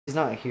He's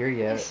not here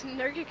yet.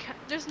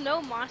 There's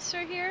no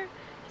monster here?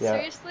 Yeah.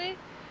 Seriously?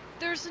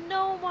 There's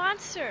no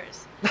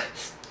monsters.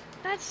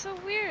 That's so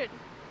weird.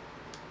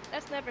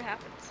 That's never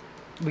happens.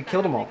 We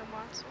killed them all. A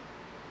monster.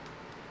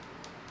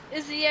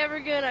 Is he ever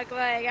gonna, like,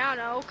 I don't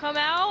know, come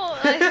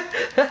out?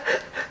 Like...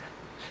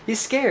 He's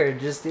scared.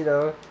 Just, you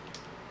know,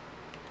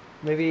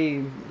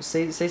 maybe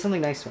say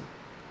something nice to him.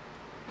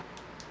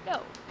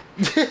 No.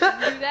 Do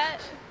that.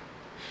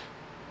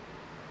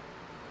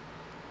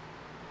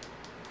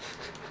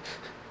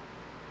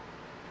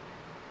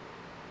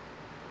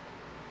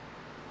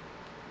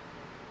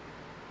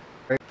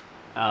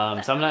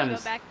 Sometimes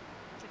go back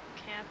to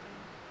camp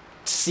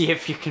and... see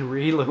if you can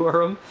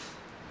re-lure him.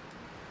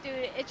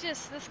 Dude,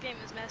 this game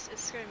is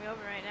screwing me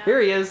over right now.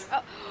 Here he is.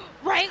 Oh,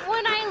 right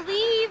when I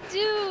leave,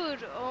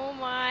 dude. Oh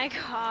my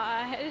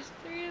god,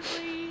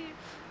 seriously.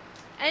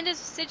 And it's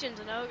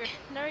Sigins and Ogre.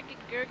 Nurga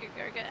Gurga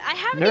Gurga. I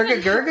haven't Nurga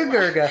even... Gurga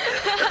Gurga.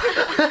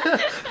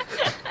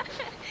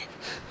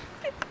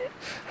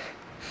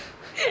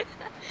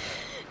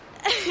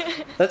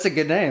 That's a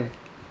good name.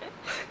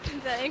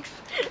 Thanks.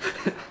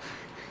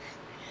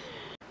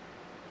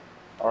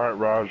 Alright,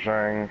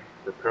 Rajang,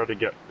 prepare to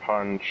get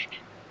punched.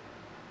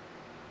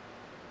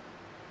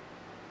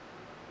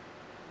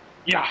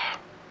 Yeah!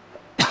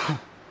 I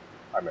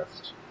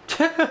missed.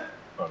 Oh,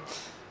 no.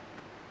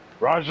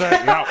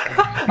 Rajang, no!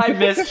 I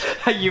missed.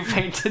 You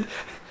fainted.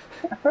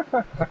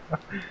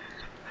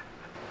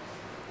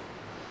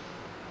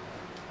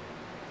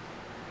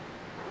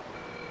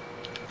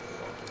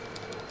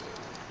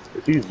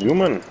 Is he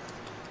zooming?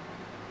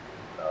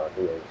 No,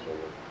 he ain't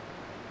zooming.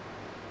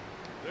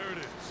 There it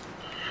is.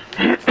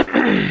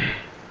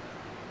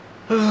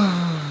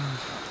 Now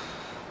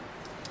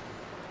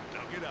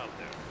get out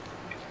there.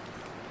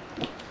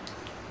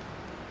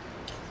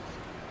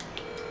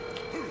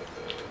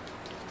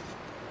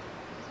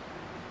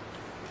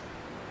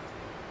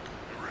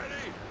 You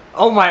ready?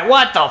 Oh my!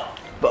 What the?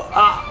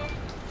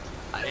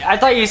 I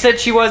thought you said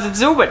she wasn't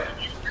zooming.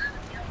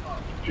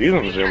 She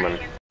isn't zooming.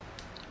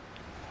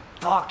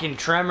 Fucking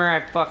Tremor! I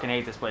fucking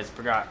hate this place.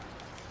 Forgot.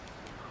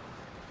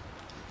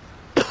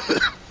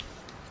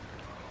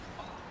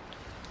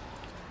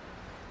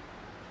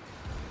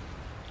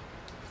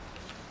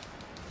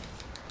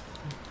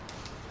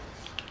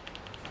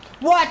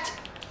 What?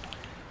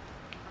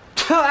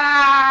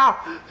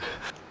 I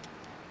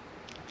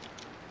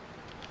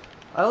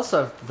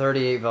also have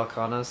 38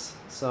 Velcanas,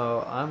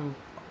 so I'm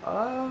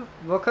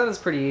Velcana's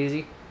pretty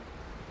easy.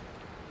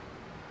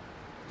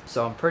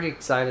 So I'm pretty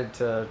excited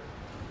to...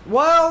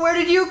 Whoa, where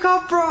did you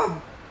come from?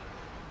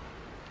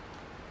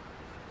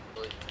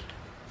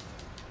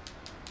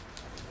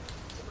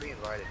 Somebody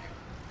invited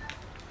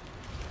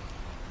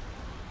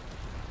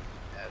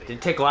you. Did he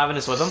take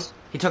Lavinus with him?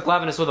 He took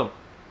Lavinus with him.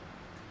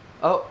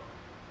 Oh.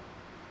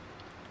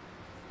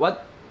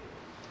 What?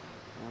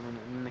 I'm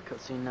in the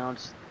cutscene now,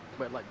 just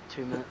wait like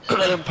 2 minutes.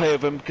 Let him play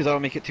with him, because I'll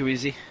make it too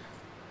easy.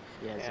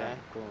 Yeah, exactly,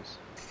 of course.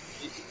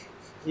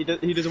 He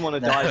doesn't want to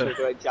die to a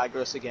great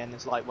Jagras again.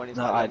 It's like when he's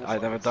No, like I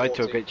never died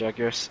to a great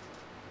Jagras.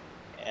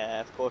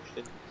 Yeah, of course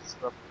you didn't.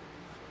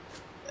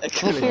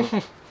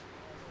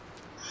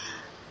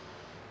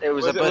 It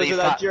was a bloody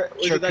fat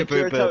chocobo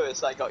bird.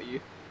 Juratotus that got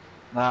you?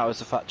 Nah, it was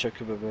a fat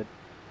chocobo bird.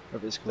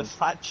 Whatever it's The called.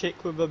 fat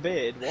chick with a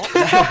beard, what?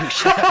 No,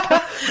 shut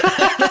up.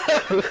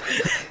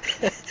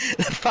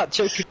 The fat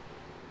chocobo.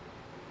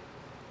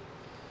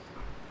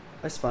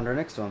 I spawned right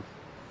next to him.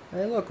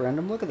 Hey, look,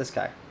 random. Look at this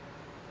guy.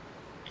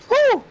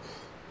 Woo!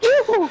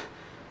 Woo!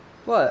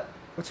 What?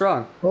 What's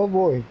wrong? Oh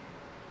boy.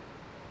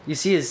 You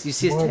see his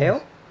What?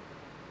 tail?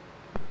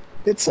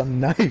 It's a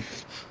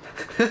knife.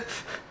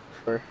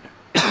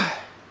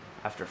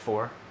 After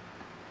 4.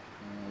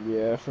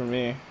 Yeah, for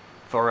me.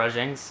 4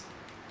 Rajings.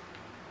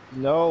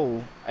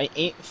 No, I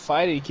ain't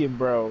fighting him,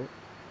 bro.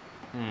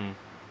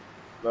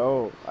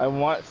 No, I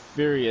want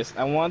Furious.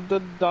 I want the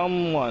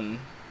dumb one.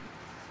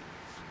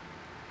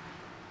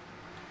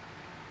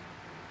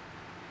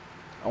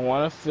 I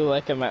want to feel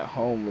like I'm at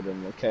home with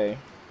him, okay?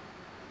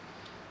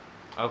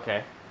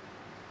 Okay.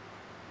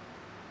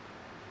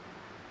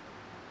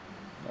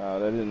 Oh,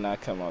 that did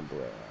not come out the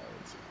way I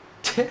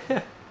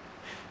wanted.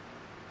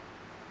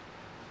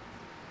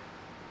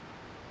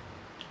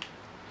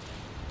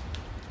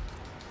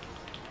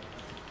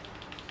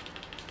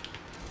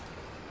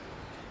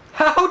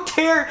 How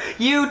dare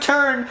you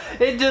turn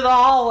into the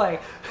hallway?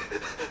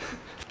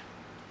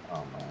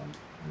 Oh man.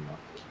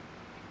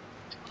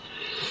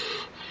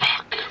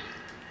 Fuck.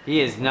 He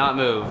has not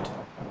moved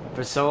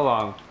for so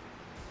long.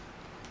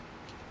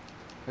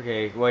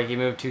 Okay, well, he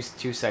moved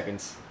 2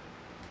 seconds.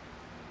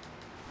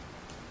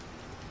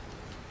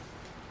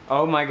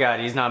 Oh my god,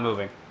 he's not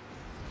moving.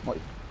 What?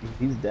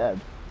 He's dead.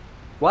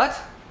 What?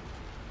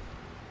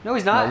 No,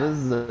 he's not. No, this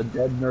is a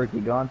dead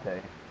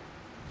Nergigante.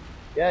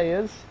 Yeah, he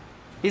is.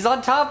 He's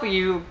on top of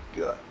you.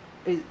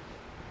 He's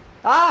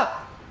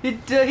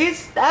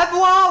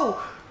whoa!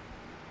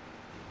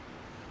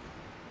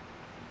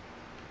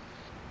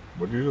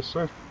 What did you just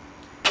say?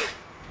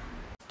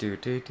 Do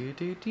do do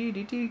do do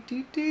do do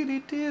do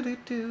do do do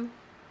do.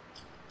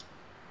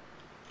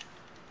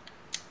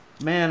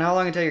 Man, how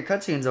long until your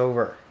cutscene's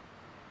over?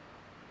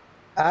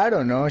 I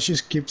don't know. She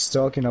just keeps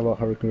talking about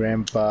her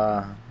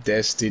grandpa,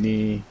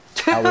 Destiny,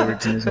 how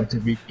everything is going to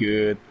be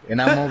good.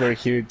 And I'm over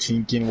here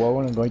thinking,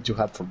 what am I going to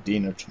have for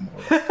dinner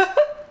tomorrow?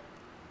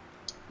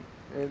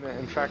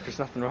 In fact, there's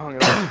nothing wrong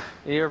with that.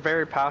 You're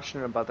very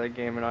passionate about that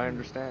game, and I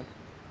understand.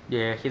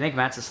 Yeah, you think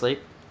Matt's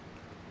asleep?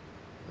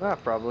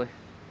 Probably.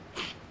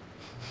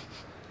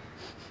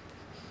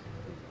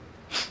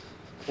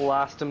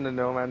 Blast him to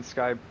No Man's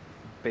Sky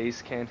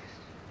base can.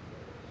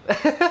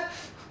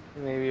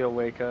 Maybe he'll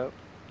wake up.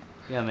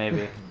 Yeah,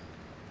 maybe.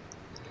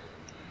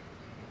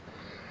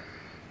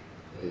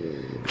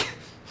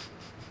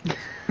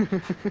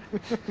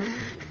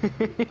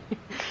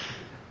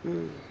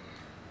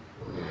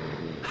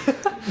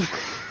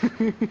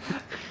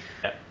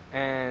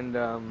 And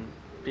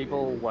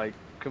people like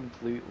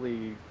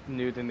completely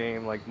knew the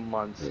name like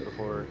months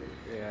before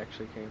it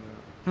actually came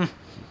out.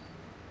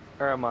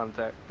 Or a month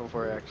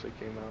before it actually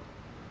came out.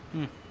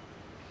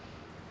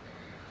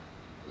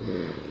 Oh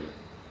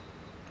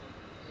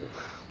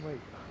my god.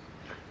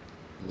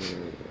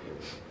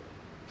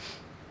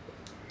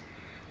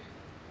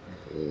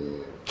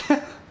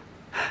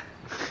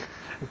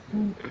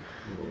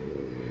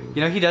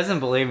 You know, he doesn't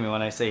believe me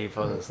when I say he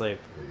falls asleep.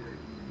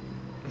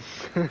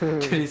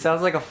 Dude, he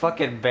sounds like a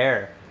fucking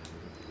bear.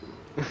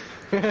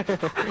 What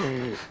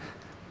the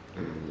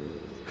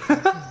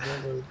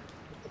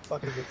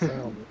fuck is it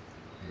sound?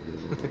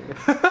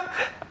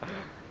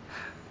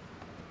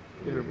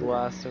 Either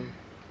blast him.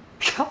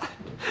 God.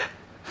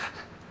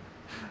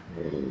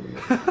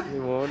 He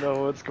won't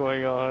know what's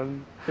going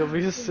on. He'll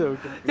be so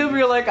confused. He'll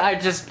be like, I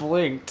just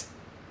blinked.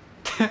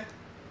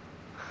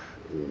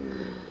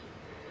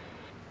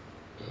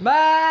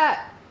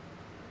 Matt!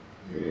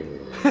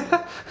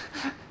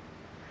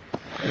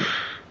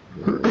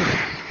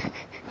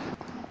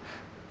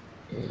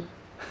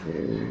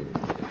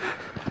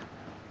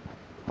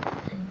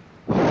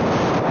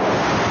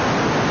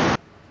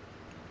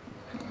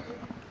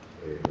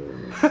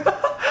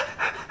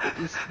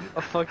 He's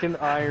a fucking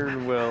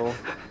iron will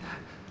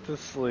to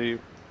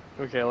sleep.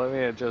 Okay, let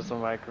me adjust the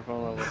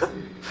microphone level.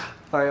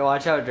 Alright,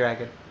 watch out,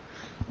 Dragon.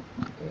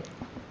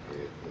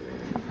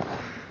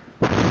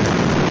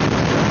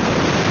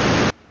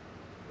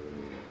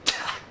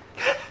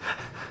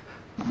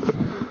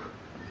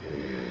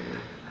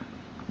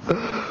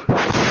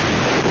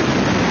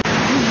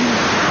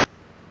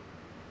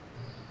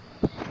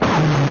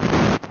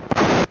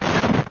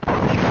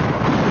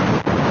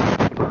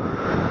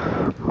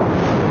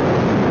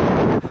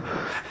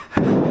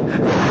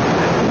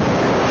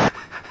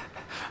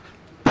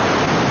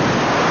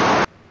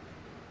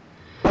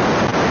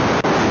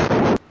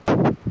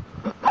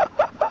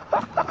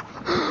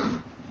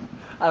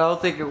 I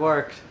don't think it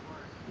worked.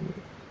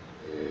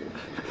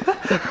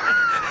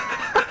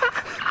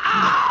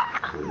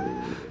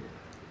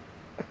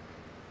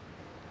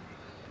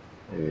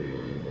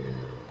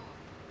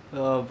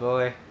 Oh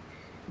boy.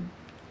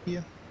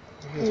 Yeah.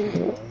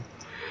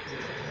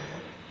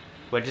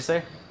 What'd you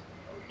say?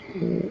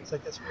 It's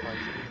like it's fine.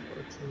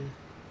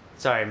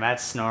 Sorry,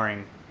 Matt's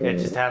snoring. It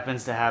just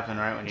happens to happen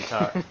right when you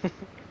talk.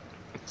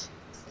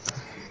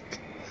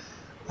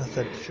 I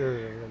said sure.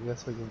 I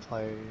guess we can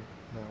play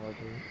now.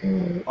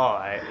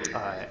 Alright.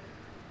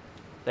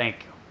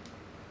 Thank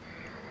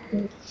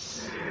you.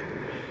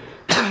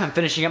 I'm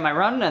finishing up my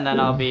run, and then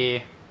I'll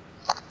be...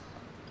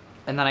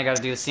 And then I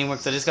gotta do the scene work,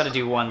 so I just gotta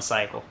do one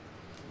cycle.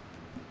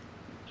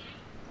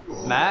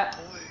 Matt?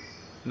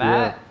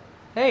 Matt?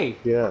 Yeah. Hey!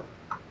 Yeah.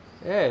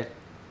 Yeah.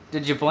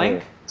 Did you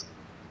blink?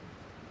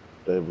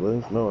 Did I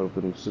blink? No, I've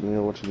been sitting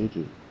here watching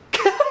YouTube.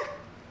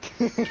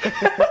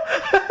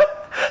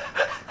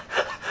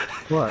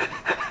 What?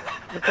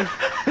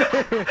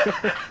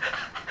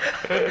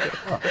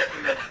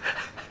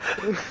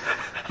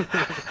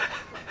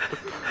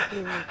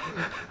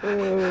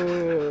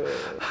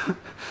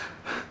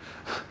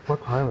 What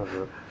time is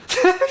it?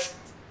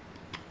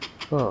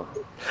 Oh.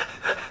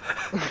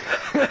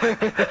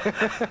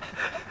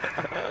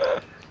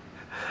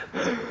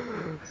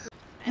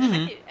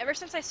 Ever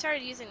since I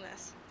started using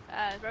this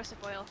roasted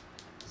oil,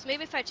 so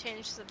maybe if I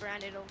change the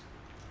brand, it'll.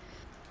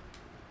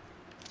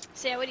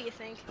 So yeah, what do you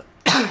think?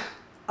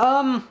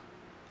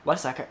 What a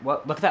second.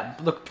 What? Look at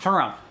that. Look, turn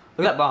around.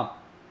 Look at that bomb.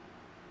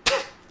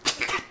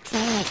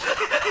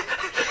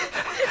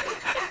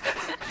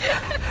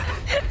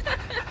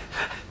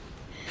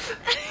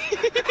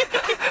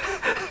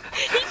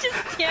 He's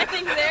just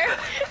standing there.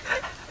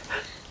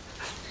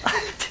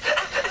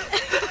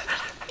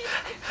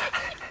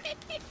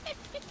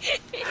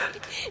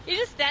 You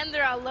just stand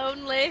there all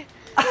lonely.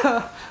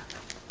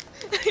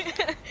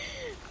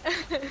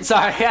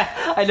 Sorry,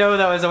 I know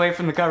that was away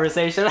from the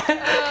conversation.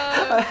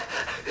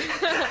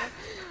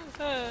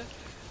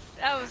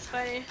 That was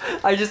funny.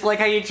 I just like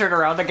how you turn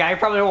around. The guy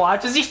probably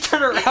watches. You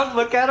turn around,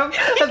 look at him,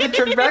 and then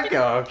turn back.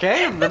 Go,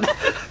 okay. And then...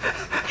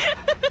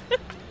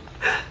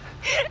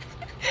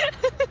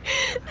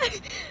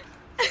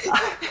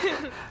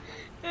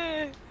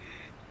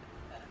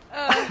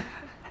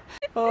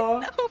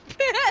 Oh.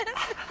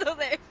 So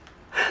there.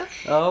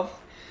 Oh.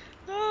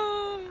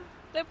 Oh,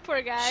 that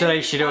poor guy. Should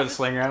I shoot it with a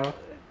sling ammo?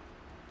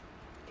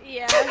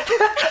 Yeah.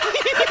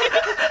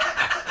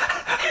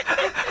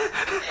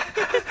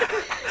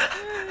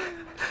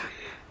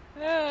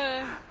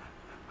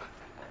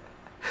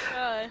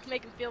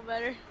 Make him feel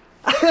better.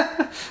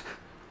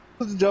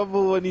 It's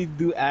double when you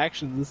do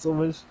actions. It's so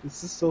much.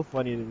 It's just so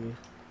funny to me.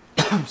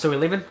 So we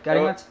leaving?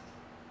 Guiding lights?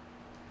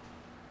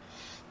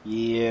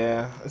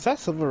 Yeah. Is that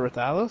Silver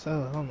Rathalos?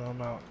 I don't know.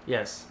 No.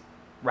 Yes.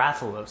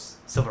 Rathalos.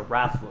 Silver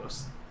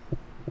Rathalos.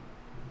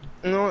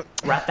 No.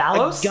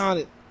 Rathalos? I got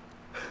it.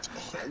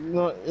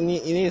 No, you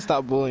need to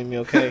stop bullying me,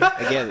 okay?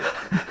 I get it.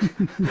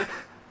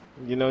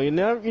 You know,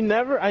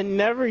 I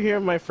never hear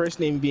my first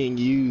name being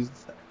used.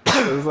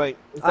 It's like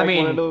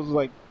one of those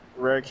like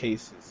rare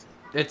cases.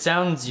 It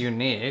sounds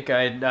unique.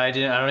 I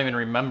don't even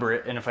remember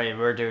it, and if I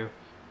were to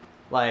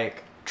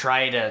like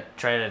try to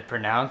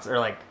pronounce or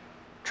like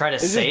try to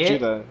say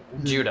it,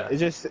 Judah. It's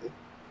just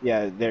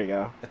yeah, there you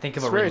go. I think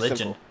of a religion.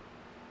 Simple.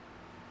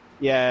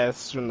 Yeah,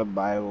 it's from the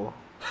Bible.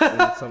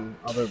 And some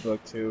other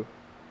book too.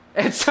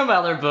 It's some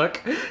other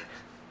book.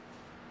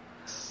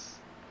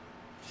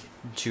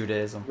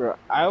 Judaism. Bro,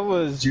 I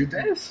was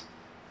Judas?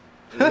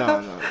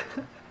 No.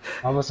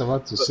 I was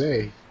about to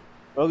say.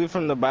 Only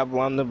from the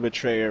Bible, I'm the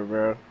betrayer,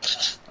 bro.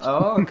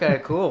 Oh,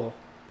 okay, cool.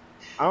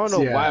 I don't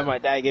know why my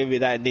dad gave me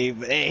that name,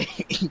 but hey,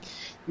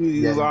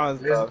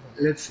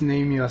 let's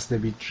name you as the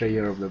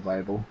betrayer of the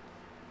Bible.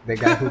 The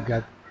guy who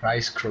got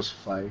Christ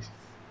crucified.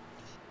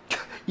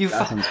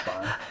 That sounds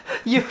fun.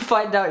 You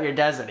find out your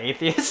dad's an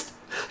atheist?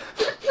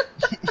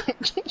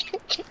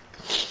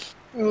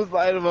 He was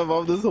lying to my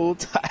mom this whole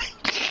time.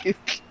 We're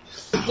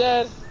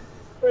dead.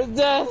 We're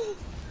dead.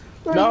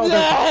 We're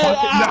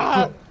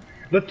dead.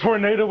 The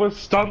tornado was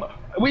stunned.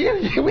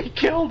 We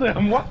killed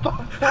him. What the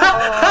fuck?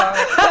 I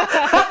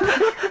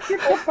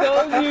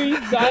told you he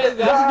died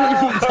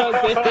after he does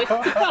it. I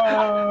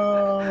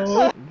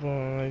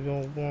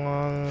don't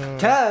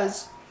wanna.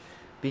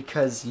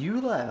 Because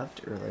you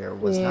left earlier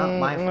was not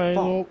my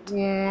fault.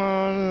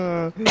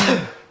 I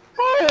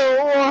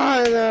don't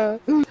wanna.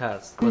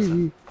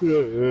 Listen.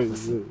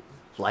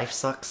 Life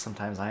sucks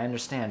sometimes. I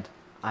understand.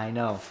 I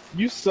know.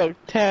 You suck,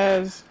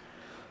 Taz.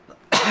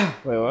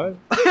 Wait, what?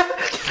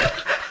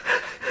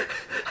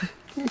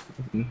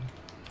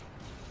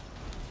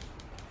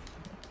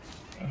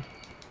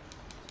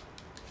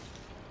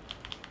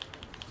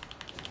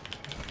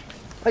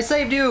 I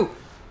saved you!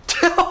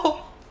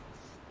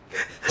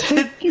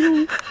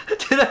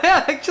 Did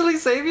I actually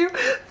save you?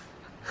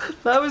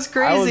 That was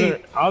crazy.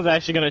 I was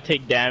actually gonna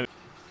take damage.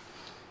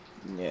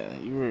 Yeah,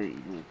 you were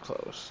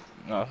close.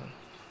 Nothing.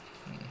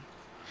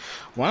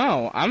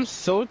 Wow, I'm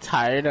so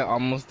tired I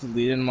almost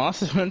deleted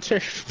Monster Hunter.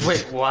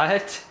 Wait,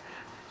 what?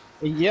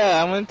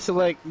 Yeah, I went to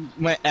like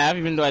my app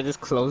even though I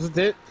just closed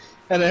it,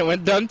 and I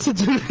went down to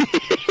delete.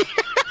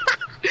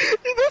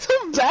 That's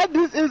how bad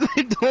this is.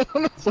 I don't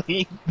want to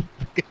sleep.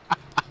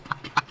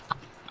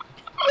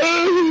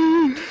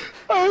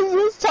 I was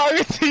just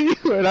talking to you,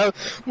 and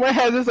my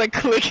head is like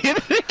clicking.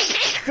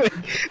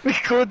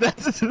 Like, cool,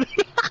 that's Look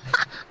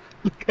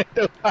at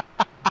the.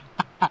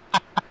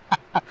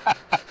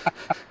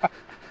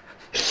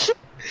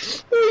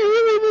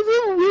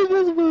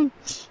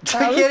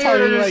 I can't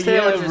even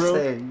understand what you're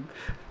saying.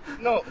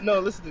 No,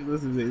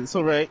 listen.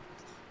 So right,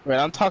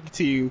 I'm talking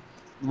to you,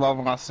 Love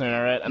Monster,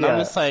 right? And I'm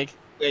just like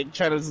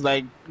trying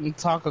to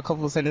talk a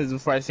couple of sentences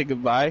before I say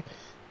goodbye.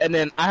 And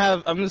then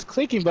I'm just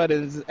clicking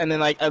buttons, and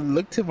then I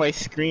look to my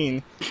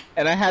screen,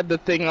 and I had the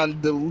thing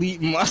on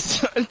delete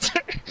Monster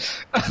Hunter.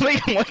 I'm like,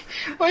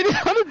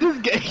 how did this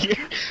get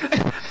here?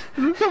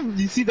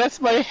 You see, that's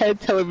my head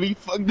telling me,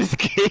 fuck this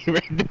game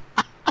right now.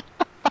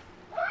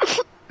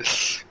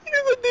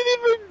 I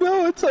didn't even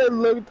know until I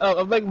looked up.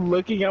 I'm like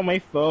looking at my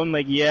phone,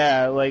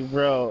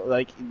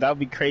 bro, that'd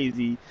be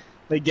crazy.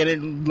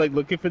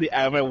 Looking for the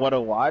anime I want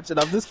to watch, and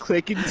I'm just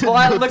clicking to. Well,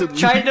 I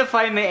trying to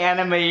find the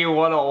anime you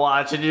want to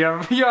watch, and you're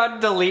on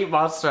delete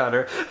Monster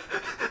Hunter.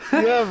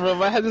 Yeah, bro,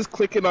 my head is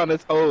clicking on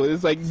its own.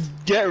 It's like,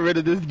 get rid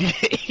of this game.